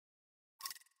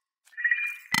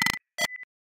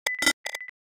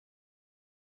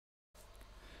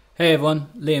Hey everyone,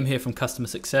 Liam here from Customer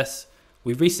Success.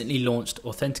 We recently launched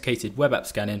Authenticated web app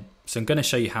scanning, so I'm going to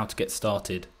show you how to get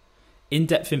started.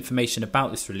 In-depth information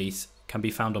about this release can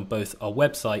be found on both our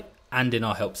website and in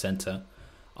our help center.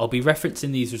 I'll be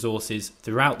referencing these resources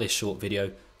throughout this short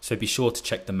video, so be sure to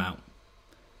check them out.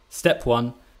 Step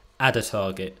 1. Add a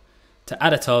target. To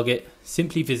add a target,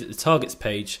 simply visit the targets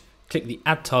page, click the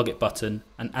Add Target button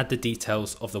and add the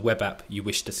details of the web app you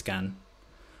wish to scan.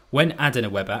 When adding a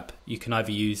web app, you can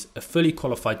either use a fully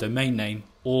qualified domain name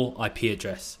or IP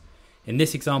address. In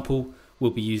this example,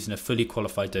 we'll be using a fully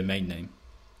qualified domain name.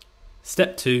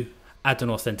 Step 2. Add an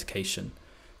authentication.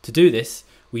 To do this,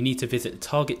 we need to visit the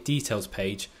target details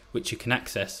page, which you can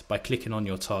access by clicking on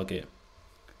your target.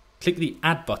 Click the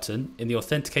Add button in the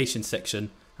authentication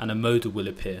section and a modal will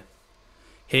appear.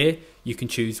 Here, you can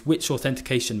choose which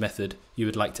authentication method you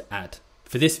would like to add.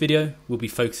 For this video, we'll be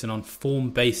focusing on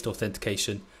form-based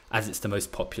authentication as it's the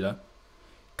most popular.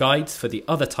 Guides for the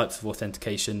other types of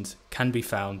authentications can be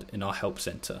found in our help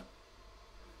center.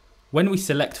 When we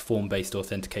select form-based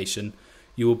authentication,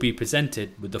 you will be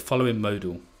presented with the following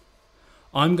modal.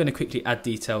 I'm going to quickly add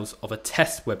details of a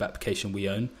test web application we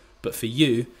own, but for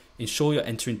you, ensure you're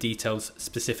entering details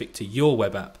specific to your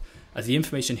web app, as the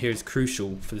information here is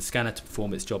crucial for the scanner to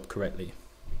perform its job correctly.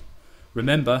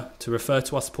 Remember to refer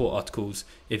to our support articles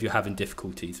if you're having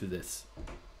difficulties with this.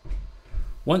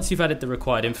 Once you've added the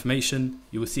required information,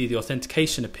 you will see the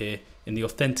authentication appear in the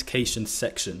Authentication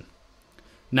section.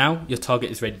 Now your target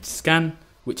is ready to scan,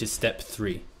 which is step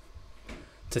 3.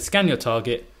 To scan your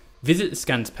target, visit the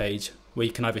scans page where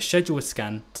you can either schedule a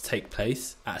scan to take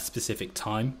place at a specific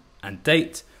time and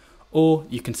date, or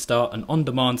you can start an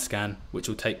on-demand scan which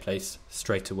will take place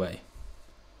straight away.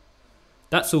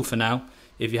 That's all for now.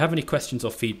 If you have any questions or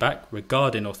feedback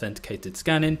regarding authenticated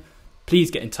scanning,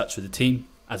 please get in touch with the team,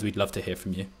 as we'd love to hear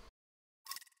from you.